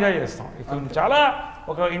 అలా ఎంజాయ్ చేస్తాం. ఇక్కడ చాలా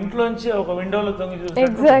ఒక ఇంట్లోంచి ఒక విండోలో తొంగి చూసి.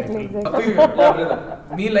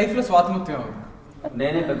 మీ లైఫ్ లో స్వాతిముత్యం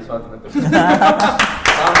నేనే పెద్ద స్వాతిముత్యం.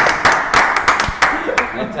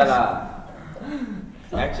 నేను చాలా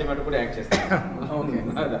యాక్ట్ చేయమంటే కూడా యాక్ట్ చేస్తాను.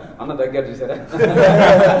 అన్న దగ్గర చూసారా?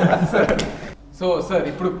 సో సార్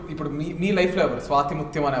ఇప్పుడు మీ లైఫ్ లో ఎవరు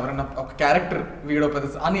స్వాతిముత్యం అని ఎవరైనా ఒక క్యారెక్టర్ వీడియో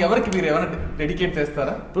అని ఎవరికి మీరు ఏమైనా డెడికేట్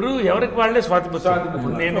చేస్తారా? ఇప్పుడు ఎవరికి వాళ్ళే స్వాతిముత్యం.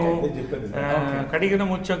 నేను కడిగిన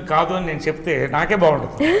ముత్యం కాదు అని నేను చెప్తే నాకే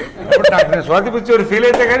బాగుంటుంది. నాకు నేను స్వాతిముత్యం ఫీల్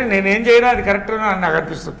అయితే కానీ నేనేం చేయను అది కరెక్ట్ అని నాకు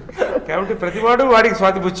అనిపిస్తుంది. కాబట్టి ప్రతివాడు వాడికి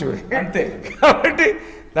స్వాతిముత్యమే అంతే. కాబట్టి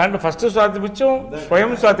దాంట్లో ఫస్ట్ స్వాతిముత్యం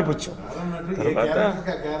స్వయం స్వాతిముత్యం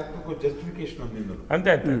అంతే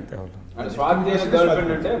అంతే అంతే.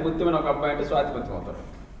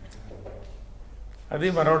 అది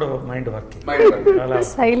మనోడు మైండ్ వర్క్.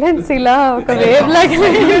 సైలెన్స్ ఇలా ఒక వేవ్ లాగా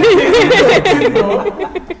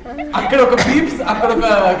అక్కడ ఒక బీప్స్ అక్కడ ఒక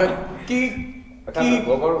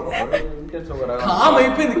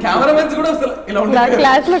అయిపోయింది. కెమెరామెన్స్ కూడా అసలు ఇలా ఉంటారు.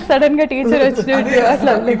 క్లాస్ లో సడన్ గా టీచర్ వచ్చి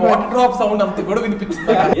వాటర్ డ్రాప్ సౌండ్ అంతా కూడా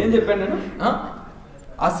వినిపించింది. ఏం చెప్పాను నేను?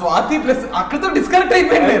 ఆ స్వాతి ప్లస్ అక్కడతో డిస్కనెక్ట్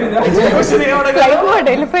అయిపోయింది.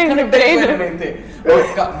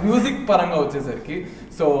 మ్యూజిక్ పరంగా వచ్చేసరికి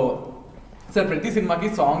సో సార్ ప్రతి సినిమాకి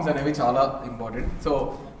సాంగ్స్ అనేవి చాలా important. So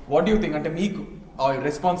what you think అంటే మీకు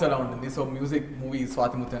రెస్పాన్స్ ఎలా ఉంటుంది? సో మ్యూజిక్ మూవీ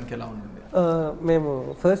స్వాతిముత్యానికి ఎలా ఉంటుంది? మేము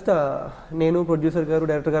ఫస్ట్ నేను ప్రొడ్యూసర్ గారు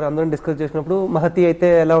డైరెక్టర్ గారు అందరం డిస్కస్ చేసినప్పుడు మహతి అయితే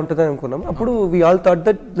ఎలా ఉంటుందని అనుకున్నాం. అప్పుడు we all thought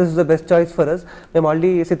that this is the best choice for us. మేము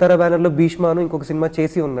ఆల్రెడీ సితారా బ్యానర్లో భీష్మాను ఇంకొక సినిమా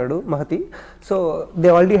చేసి ఉన్నాడు Mahathi. So they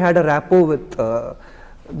already had a rapport with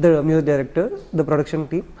the music director, the production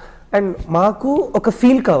team. And మాకు ఒక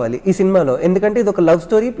ఫీల్ కావాలి ఈ సినిమాలో, ఎందుకంటే ఇది ఒక love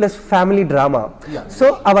story plus family drama. So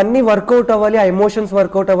అవన్నీ వర్కౌట్ అవ్వాలి, ఆ ఎమోషన్స్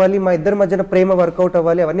వర్కౌట్ అవ్వాలి, మా ఇద్దరి మధ్యన ప్రేమ వర్కౌట్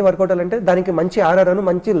అవ్వాలి. అవన్నీ వర్కౌట్ అవ్వాలంటే దానికి మంచి ఆర్ఆర్ను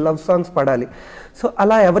మంచి లవ్ సాంగ్స్ పడాలి. సో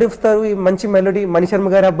అలా ఎవరిస్తారు ఈ మంచి మెలోడీ? మణిశర్మ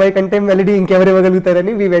గారి అబ్బాయి కంటే మెలోడీ ఇంకెవరు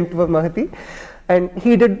ఇవ్వగలుగుతారని we went for Mahathi. And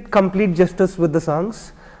he did complete justice with the songs.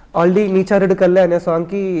 Already నీచారుడు కల్లే అనే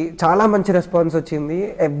సాంగ్కి చాలా మంచి రెస్పాన్స్ వచ్చింది.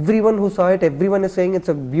 Every one who saw it, every one is saying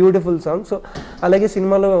it's a beautiful song. So అలాగే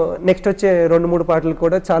సినిమాలో నెక్స్ట్ వచ్చే 2-3 పాటలు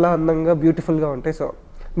కూడా చాలా అందంగా బ్యూటిఫుల్గా ఉంటాయి. So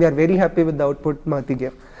we are very happy with the output Mahathi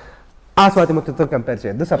gave. ఆ స్వాతిముత్యంతో కంపేర్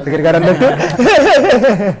చేయొద్దు సప్తగిరి గారు అన్నట్టు.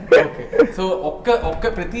 సో ఒక్క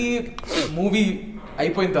ప్రతి మూవీ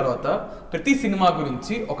అయిపోయిన తర్వాత ప్రతి సినిమా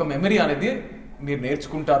గురించి ఒక మెమరీ అనేది మీరు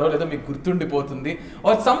నేర్చుకుంటారో లేదా మీకు గుర్తుండిపోతుంది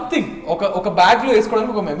ఆర్ సంథింగ్ ఒక బ్యాగ్ లో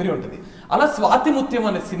వేసుకోవడానికి ఒక మెమరీ ఉంటుంది. అలా స్వాతిముత్యం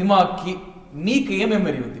అనే సినిమాకి మీకు ఏ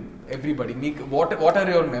మెమరీ ఉంది? ఎవ్రీబడి మీకు వాట్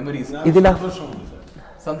ఆర్ యువర్ మెమరీస్? ఇది సంతోషం ఉంది సార్.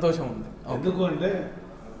 సంతోషం ఉంది. ఎందుకు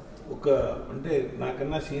అంటే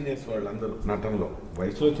నాకన్నా సీనియర్స్ వాళ్ళందరూ నటనలో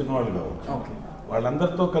వయసులో చిన్నవాళ్ళు కావచ్చు,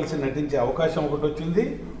 వాళ్ళందరితో కలిసి నటించే అవకాశం ఒకటి వచ్చింది.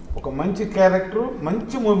 ఒక మంచి క్యారెక్టర్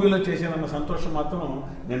మంచి మూవీలో చేసానన్న సంతోషం మాత్రం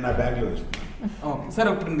నేను నా బ్యాగ్లో వేసుకున్నాను. ఓకే సార్,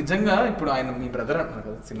 ఇప్పుడు నిజంగా ఇప్పుడు ఆయన మీ బ్రదర్ అంటున్నారు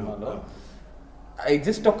కదా సినిమాలో,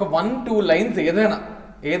 జస్ట్ ఒక 1-2 లైన్స్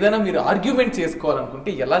ఏదైనా మీరు ఆర్గ్యుమెంట్ చేసుకోవాలనుకుంటే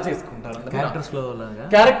ఎలా చేసుకుంటారు?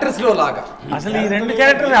 క్యారెక్టర్స్ లో లాగా అసలు ఈ 2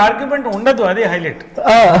 క్యారెక్టర్స్ ఆర్గ్యుమెంట్ ఉండదు, అదే హైలైట్.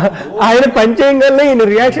 ఆయన పంచేయంగానే ఈయన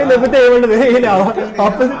రియాక్షన్ లేకపోతే ఏముండదు. ఆయన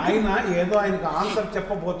ఏదో ఆయనకు ఆన్సర్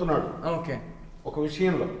చెప్పబోతున్నాడు. ఓకే, ఒక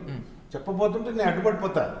విషయంలో చెప్పబోతుంటే నేను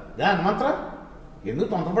అడ్డుపడిపోతా. దాని మాత్రం ఎందుకు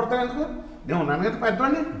తొందరపడతాను, ఎందుకు నేను నన్నగత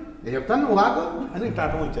పెద్దవాడిని, నేను చెప్తాను నువ్వు ఆగు అని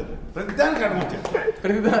అడ్డం వచ్చారు. ప్రతిదానికి అడ్డం వచ్చారు.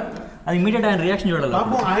 అది ఇమీడియట్ ఆయన రియాక్షన్ చూడాలి.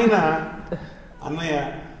 పాపం ఆయన అన్నయ్య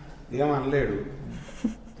ఏమనలేడు,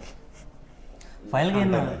 ఫైనల్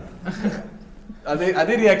గా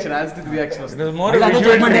అదే రియాక్షన్ ఆయన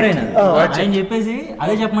చెప్పేసి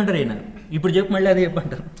అదే చెప్పమంటారు. ఆయన ఇప్పుడు చెప్పి మళ్ళీ అదే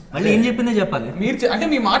చెప్పంటారు. మళ్ళీ ఏం చెప్పిందే చెప్పాలి. మీరు అంటే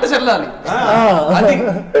మీ మాట చల్లాలి.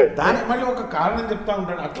 దానికి మళ్ళీ ఒక కారణం చెప్తా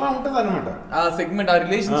ఉంటాడు. అట్లా ఉంటది అనమాట ఆ సెగ్మెంట్, ఆ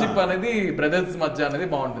రిలేషన్షిప్ అనేది బ్రదర్స్ మధ్య అనేది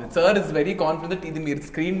బాగుంటుంది. సార్ ఇస్ వెరీ కాన్ఫిడెంట్, ఇది మీరు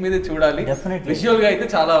స్క్రీన్ మీద చూడాలి. విజువల్ గా అయితే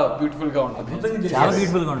చాలా బ్యూటిఫుల్ గా ఉంటుంది. చాలా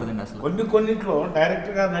బ్యూటిఫుల్ గా ఉంటుంది. అసలు కొన్నిట్లో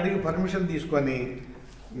డైరెక్టర్ గారిని అడిగి పర్మిషన్ తీసుకొని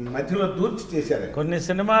మధ్యలో దూర్చి చేశారు. కొన్ని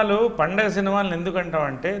సినిమాలు పండగ సినిమాలు ఎందుకంటాం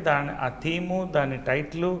అంటే దాని ఆ థీము, దాని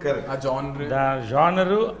టైటిల్,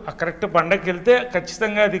 జానరు కరెక్ట్ పండగకి వెళ్తే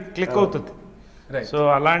ఖచ్చితంగా అది క్లిక్ అవుతుంది. సో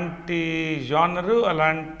అలాంటి జానరు,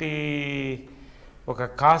 అలాంటి ఒక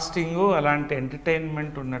కాస్టింగ్ అలాంటి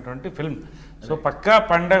ఎంటర్టైన్మెంట్ ఉన్నటువంటి ఫిల్మ్. సో పక్కా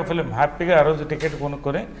పండగ ఫిల్మ్. హ్యాపీగా ఆ రోజు టికెట్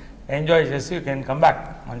కొనుక్కొని ఎంజాయ్ చేసి యూ కెన్ కమ్ బ్యాక్.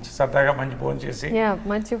 మంచి సరదాగా మంచి ఫోన్ చేసి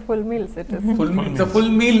మంచి full meals.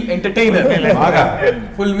 Full meal entertainer.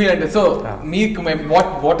 Full meal అంటే సో మీకు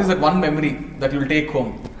what is that one memory that you'll take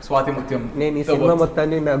home Swathi Muthyam? నేను ఈ సినిమా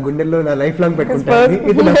మొత్తాన్ని నా గుండెల్లో నా లైఫ్ లాంగ్ పెట్టుకుంటాను.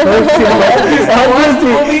 ఇది నా first cinema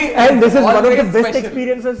and this is one of the best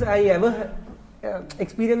experiences I ever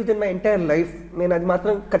experience in my entire life. నేను అది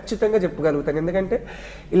మాత్రం ఖచ్చితంగా చెప్పగలుగుతాను. ఎందుకంటే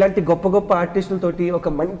ఇలాంటి గొప్ప గొప్ప ఆర్టిస్టులతోటి ఒక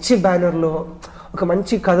మంచి బ్యానర్లో ఒక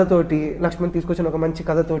మంచి కథతోటి, లక్ష్మణ్ తీసుకొచ్చిన ఒక మంచి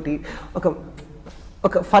కథతోటి,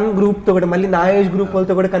 ఒక ఫన్ గ్రూప్తో కూడా, మళ్ళీ నా ఏజ్ గ్రూప్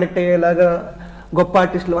వాళ్ళతో కూడా కనెక్ట్ అయ్యేలాగా గొప్ప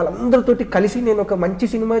ఆర్టిస్టులు వాళ్ళందరితోటి కలిసి నేను ఒక మంచి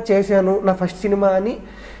సినిమా చేశాను, నా ఫస్ట్ సినిమా అని.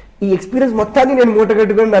 ఈ ఎక్స్పీరియన్స్ మొత్తాన్ని నేను మూట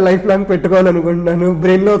కట్టుకొని నా లైఫ్ లాంగ్ పెట్టుకోవాలనుకుంటున్నాను.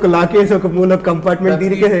 బ్రెయిన్ లో ఒక లాక్ వేసి ఒక మూల కంపార్ట్మెంట్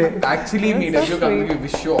దీనికే. Actually me debut company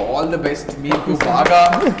wish you all the best. మీకు బాగా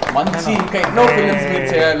మంచి ఇంకా ఎన్నో ఫిల్మ్స్ మీరు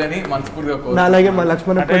చేయాలని మనస్ఫూర్తిగా కోరుకుంటున్నాను. అలాగే మా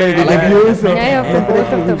లక్ష్మణ్ కూడా ఇది డెబ్యూ.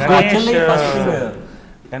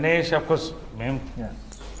 గణేష్ ఆఫ్ కోర్స్ మేము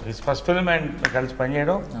ఫస్ట్ ఫిల్మ్ అండ్ కలిసి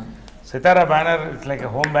పనిచేయడం. సితారా banner it's like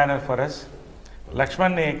a home banner for us.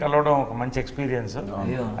 లక్ష్మణ్ని కలవడం ఒక మంచి ఎక్స్పీరియన్స్.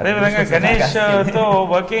 అదేవిధంగా గణేష్తో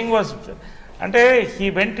వర్కింగ్ వాజ్ అంటే he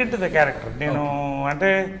went in to the character. నేను అంటే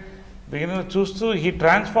బిగినింగ్ చూస్తూ హీ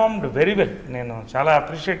ట్రాన్స్ఫార్మ్డ్ వెరీ వెల్. నేను చాలా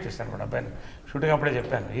అప్రిషియేట్ చేశాను కూడా అబ్బాయిని. షూటింగ్ అప్పుడే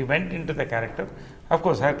చెప్పాను, he went in to the character. Of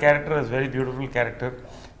course her character is very beautiful character,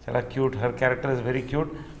 చాలా cute. Her character is very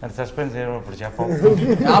cute. And suspense ఏమో ఇప్పుడు చెప్పం.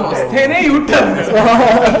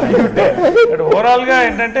 బట్ ఓవరాల్గా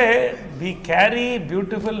ఏంటంటే వి carry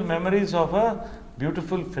beautiful memories of a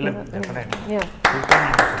beautiful film.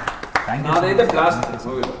 నాదైతే blast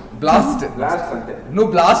blast blast అంటే నువ్వు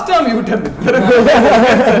blast మ్యూటన్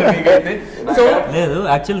so లేదు.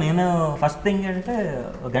 యాక్చువల్ నేను ఫస్ట్ థింగ్ అంటే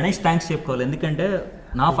గణేష్ థ్యాంక్స్ చెప్పుకోవాలి. ఎందుకంటే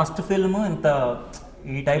నా ఫస్ట్ ఫిల్మ్ ఇంత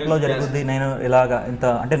ఈ టైప్లో జరుగుద్ది, నేను ఇలాగా ఇంత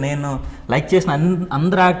అంటే నేను లైక్ చేసిన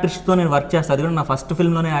అందరు యాక్టర్స్తో నేను వర్క్ చేస్తాను. అది కూడా నా ఫస్ట్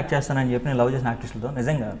ఫిల్మ్లోనే యాక్ట్ చేస్తానని చెప్పి నేను లవ్ చేసిన యాక్టర్స్తో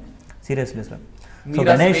నిజంగా సీరియస్లీ సార్. సో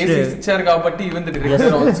గణేష్ ఇచ్చారు కాబట్టి even the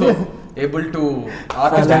director also able to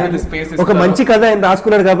understand the space. ఒక మంచి కథ ఆయన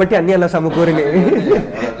రాసుకున్నాడు కాబట్టి అన్ని అలా సమకూరినాయి.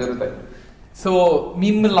 సో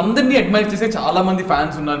మిమ్మల్ని అందరినీ అడ్మైర్ చేసే చాలా మంది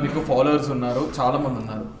ఫ్యాన్స్ ఉన్నారు, మీకు ఫాలోవర్స్ ఉన్నారు, చాలా మంది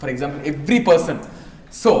ఉన్నారు. For example every person.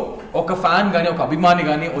 So ఒక ఫ్యాన్ కానీ ఒక అభిమాని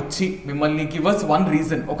కానీ వచ్చి మిమ్మల్ని గివ్ అస్ వన్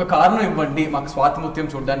రీజన్, ఒక కారణం ఇవ్వండి మాకు స్వాతిముత్యం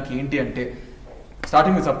చూడడానికి ఏంటి అంటే,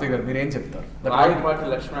 స్టార్టింగ్ విత్ సప్తయ్య గారు మీరేం చెప్తారు?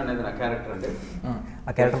 లక్ష్మణ్ అనేది నా క్యారెక్టర్ అండి. ఆ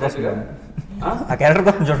క్యారెక్టర్ కోసం ఆ క్యారెక్టర్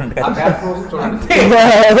కోసం చూడండి.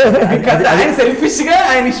 సెల్ఫిష్ గా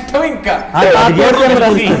ఆయన ఇష్టం. ఇంకా అది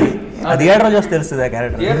థియేటర్ చూస్తే తెలుస్తుంది. ఆ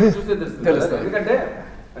క్యారెక్టర్ చూస్తే తెలుస్తుంది. ఎందుకంటే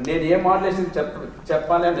నేను ఏ మోడలేషన్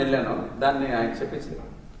చెప్పాలి అని వెళ్ళాను, దాన్ని ఆయన చెప్పించింది.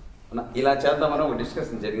 ఇలా చేద్దామని ఒక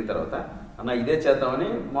డిస్కషన్ జరిగిన తర్వాత అన్న ఇదే చేద్దామని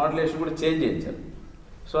మోడలేషన్ కూడా చేంజ్ చేయించారు.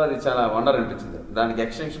 సో అది చాలా వండర్ అనిపించింది. దానికి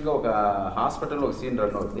ఎక్స్టెన్షన్గా ఒక హాస్పిటల్లో ఒక సీన్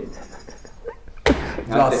రన్ అవుతుంది.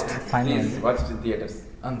 థియేటర్స్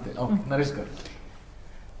అంతే. నరేష్ గారు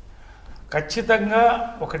ఖచ్చితంగా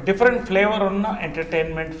ఒక డిఫరెంట్ ఫ్లేవర్ ఉన్న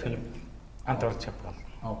ఎంటర్టైన్మెంట్ ఫిల్మ్ అంతవరకు చెప్పాలి.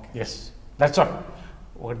 Yes that's all.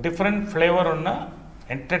 ఒక డిఫరెంట్ ఫ్లేవర్ ఉన్న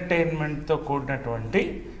ఎంటర్టైన్మెంట్తో కూడినటువంటి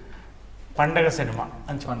పండగ సినిమా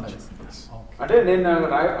అని పండగ. అంటే నేను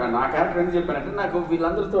నా క్యారెక్టర్ ఎందుకు చెప్పానంటే నాకు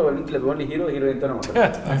వీళ్ళందరితో లింక్ లేదు, ఓన్లీ హీరో హీరోయిన్తోనే ఉంటుంది.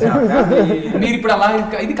 మీరు ఇప్పుడు అలా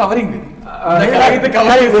ఇది కవరింగ్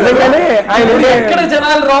ఎక్కడ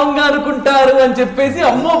జనాలు రాంగ్ గా అనుకుంటారు అని చెప్పేసి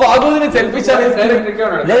అమ్మో బాగోదు సెల్ఫిష్ చెప్పారు.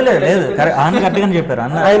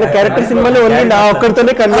 ఆయన క్యారెక్టర్ సినిమాలో ఓన్లీ నా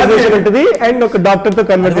ఒక్కరితోనే కన్వర్సేషన్ ఉంటుంది అండ్ ఒక డాక్టర్ తో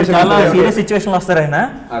కన్వర్సేషన్. చాలా సీరియస్ సిచ్యువేషన్ వస్తారు ఆయన.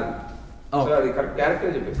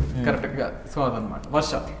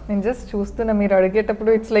 వర్ష నేను జస్ట్ చూస్తున్నా మీరు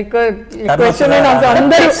అడిగేటప్పుడు ఇట్స్ లైక్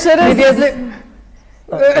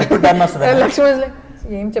లక్ష్మణ్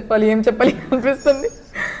ఏం చెప్పాలి అనిపిస్తుంది.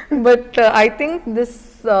 But I think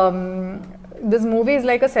this movie is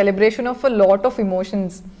like a celebration of a lot of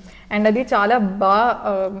emotions and అది చాలా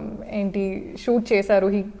బాగా ఏంటి షూట్ చేశారు.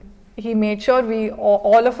 he made sure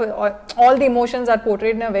all the emotions are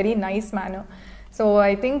portrayed in a very nice manner. So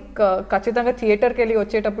I think ఖచ్చితంగా థియేటర్కి వెళ్ళి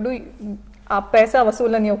వచ్చేటప్పుడు ఆ పైసా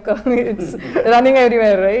వసూల్ అని ఒక ఇట్స్ రన్నింగ్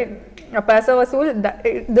ఎవ్రీవేర్ రైట్. ఆ పైసా Vasool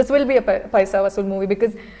this will be a Paisa Vasool movie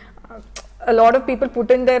because a lot of people put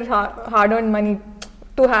in their hard earned money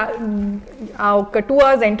to have ఒక 2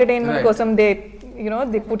 hours entertainment కోసం they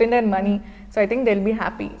put in their money. So I think they'll be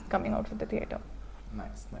happy coming out of the theater.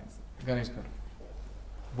 Nice. Ganesh garu,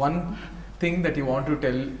 one thing that you want to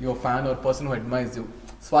tell your fan or person who admires you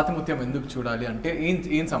Swathi Muthyam ఎందుకు చూడాలి అంటే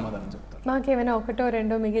ఏం సమాధానం చెప్తారు? మాకేమైనా ఒకటో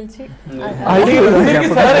రెండో మిగిల్చి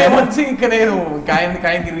సరే ఏమొచ్చి ఇంకా నేను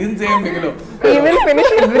కాయకి రీల్స్ ఏం మిగిలిన he will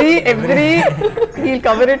finish every he'll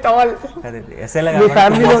cover it all. మీ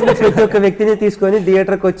ఫ్యామిలీలో ఉన్న ప్రతి ఒక్క వ్యక్తిని తీసుకొని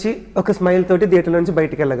థియేటర్కి వచ్చి ఒక స్మైల్ తోటి థియేటర్ నుంచి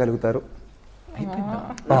బయటికి వెళ్ళగలుగుతారు.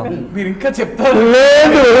 మీరు ఇంకా చెప్తారు?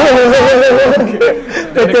 లేదు,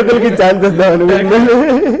 ప్రతి ఒక్కరికి ఛాన్స్ ఇద్దామని.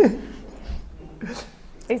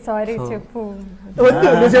 సారీ చెప్పు.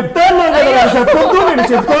 నువ్వు చెప్తాను చెప్పొద్దు, నేను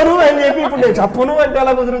చెప్తాను అని చెప్పి ఇప్పుడు నేను చెప్పను అంటే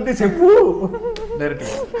అలా కుదురుద్ది. చెప్పు.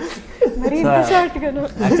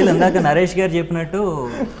 యాక్చువల్లీ ఇందాక నరేష్ గారు చెప్పినట్టు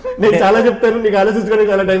నేను చాలా చెప్తాను, నీకు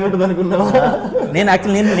ఆలోచించుకోవడానికి చాలా టైం ఉంటుంది అనుకున్నావా? నేను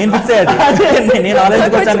యాక్చువల్లీ నేను ఫిక్స్ అయ్యాను, నేను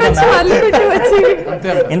ఆలోచించుకోవచ్చు అనుకున్నా.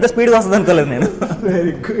 ఎంత స్పీడ్గా వస్తుంది అనుకోలేదు నేను.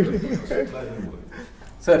 Very good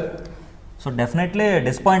sir. So definitely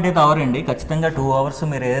disappoint అయితే అవరండి. ఖచ్చితంగా 2 hours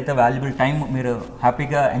మీరు ఏదైతే వాల్యుబుల్ టైం మీరు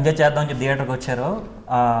హ్యాపీగా ఎంజాయ్ చేద్దామని చెప్పి థియేటర్కి వచ్చారో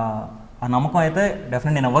ఆ నమ్మకం అయితే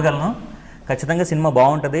డెఫినెట్ నేను ఇవ్వగలను. ఖచ్చితంగా సినిమా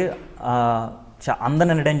బాగుంటుంది,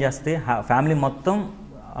 అందరిని ఎంటర్టైన్ చేస్తే ఫ్యామిలీ మొత్తం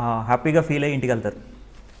హ్యాపీగా ఫీల్ అయ్యి ఇంటికి వెళ్తారు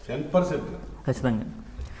 10%. ఖచ్చితంగా.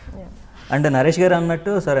 అండ్ నరేష్ గారు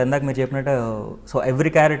అన్నట్టు సార్ ఇందాక మీరు చెప్పినట్టు సో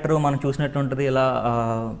ఎవ్రీ క్యారెక్టర్ మనం చూసినట్టు ఉంటుంది. ఇలా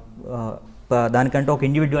దానికంటే ఒక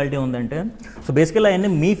ఇండివిజువాలిటీ ఉందంటే సో బేసికల్గా అవన్నీ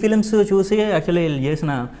మీ ఫిలిమ్స్ చూసి యాక్చువల్లీ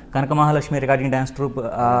చేసిన కనక మహాలక్ష్మి రికార్డింగ్ డ్యాన్స్ ట్రూప్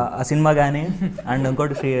ఆ సినిమా కానీ అండ్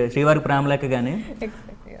ఇంకోటి శ్రీవారి ప్రేమలేఖ కానీ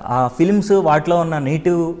ఆ ఫిలిమ్స్ వాటిలో ఉన్న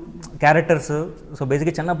నేటివ్ క్యారెక్టర్స్ సో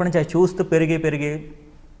బేసిక్గా చిన్నప్పటి నుంచి అవి చూస్తూ పెరిగి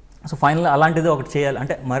సో ఫైనల్ అలాంటిది ఒకటి చేయాలి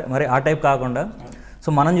అంటే మరి ఆ టైప్ కాకుండా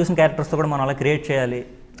సో మనం చూసిన క్యారెక్టర్స్తో కూడా మనం అలా క్రియేట్ చేయాలి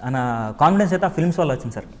అన్న కాన్ఫిడెన్స్ అయితే ఆ ఫిల్మ్స్ వల్ల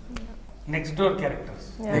వచ్చింది sir. Next door characters,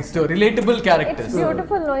 next door relatable characters,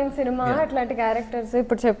 beautiful knowing cinema. అట్లాంటి క్యారెక్టర్స్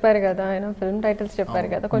ఇప్పుడు చెప్పారు కదా ఆయన, ఫిల్మ్ టైటిల్స్ చెప్పారు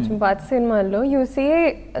కదా కొంచెం పాత సినిమాల్లో. యూ సీ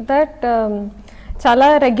దట్ చాలా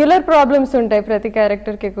రెగ్యులర్ ప్రాబ్లమ్స్ ఉంటాయి ప్రతి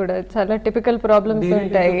క్యారెక్టర్ కి కూడా, చాలా టిపికల్ ప్రాబ్లమ్స్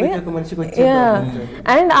ఉంటాయి.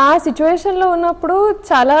 అండ్ ఆ సిచ్యువేషన్ లో ఉన్నప్పుడు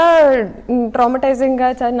చాలా ట్రామటైజింగ్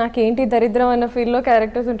గా నాకేంటి దరిద్రం అన్న ఫీల్ లో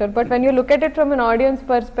క్యారెక్టర్స్ ఉంటారు. But when you look at it from an audience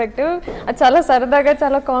perspective అది చాలా సరదాగా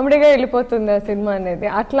చాలా కామెడీగా వెళ్ళిపోతుంది ఆ సినిమా అనేది.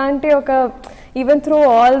 అట్లాంటి ఒక even through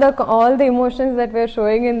all the emotions that we are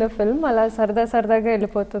sowing in the film అలా సరదాగా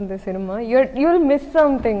వెళ్ళిపోతుంది cinema. You will miss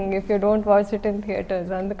something if you don't watch it in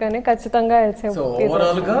theatres. అందుకని ఖచ్చితంగా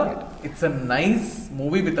ఓవరాల్ గా it's a nice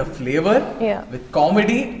movie with a flavour, with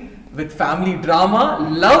comedy, with family drama,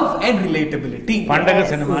 love and relatability. పండగ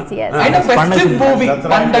cinema and a festive movie.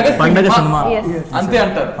 పండగ cinema అంతే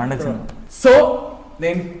అంటారు. పండగ cinema. So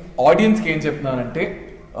నేను audience కి ఏం చెప్తున్నానంటే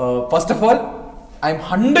first of all I'm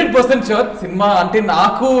 100% sure cinema అంటే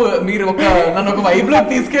నాకు మీరు నన్ను ఒక వైబ్ లో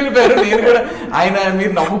తీసుకెళ్లిపోయారు. నేను కూడా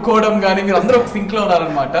మీరు నవ్వుకోవడం కానీ మీరు అందరూ ఒక సింక్ లో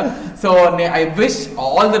ఉన్నారనమాట. So I wish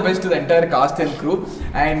all the best to the entire cost and crew.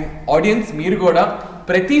 And audience మీరు కూడా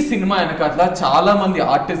ప్రతి సినిమా వెనకాల చాలా మంది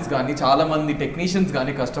ఆర్టిస్ట్ కానీ చాలా మంది టెక్నీషియన్స్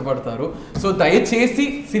కానీ కష్టపడతారు. సో దయచేసి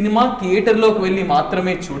సినిమా థియేటర్లోకి వెళ్ళి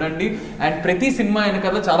మాత్రమే చూడండి. అండ్ ప్రతి సినిమా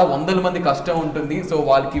వెనకాల చాలా వందల మంది కష్టం ఉంటుంది. సో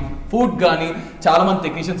వాళ్ళకి ఫుడ్ కానీ చాలా మంది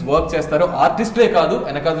టెక్నీషియన్స్ వర్క్ చేస్తారు, ఆర్టిస్టులే కాదు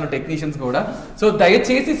వెనకాల ఉన్న టెక్నీషియన్స్ కూడా. సో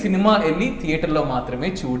దయచేసి సినిమా వెళ్ళి థియేటర్లో మాత్రమే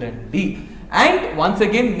చూడండి. అండ్ వన్స్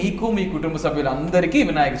అగైన్ మీకు మీ కుటుంబ సభ్యులందరికీ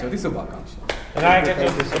వినాయక చవితి శుభాకాంక్షలు.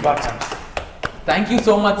 Thank you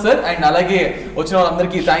so much sir. And అలాగే వచ్చిన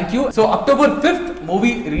వాళ్ళందరికీ thank you. So October 5th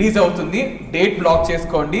movie release అవుతుంది, డేట్ బ్లాక్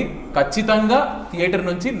చేసుకోండి. ఖచ్చితంగా థియేటర్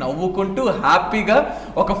నుంచి నవ్వుకుంటూ హ్యాపీగా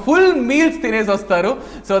ఒక ఫుల్ మీల్స్ తినేసి వస్తారు.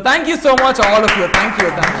 So thank you so much all of you. Thank you.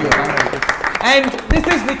 And this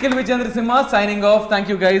is Nikhil Vijayendra Simha signing off. Thank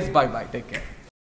you guys. Bye. Take care.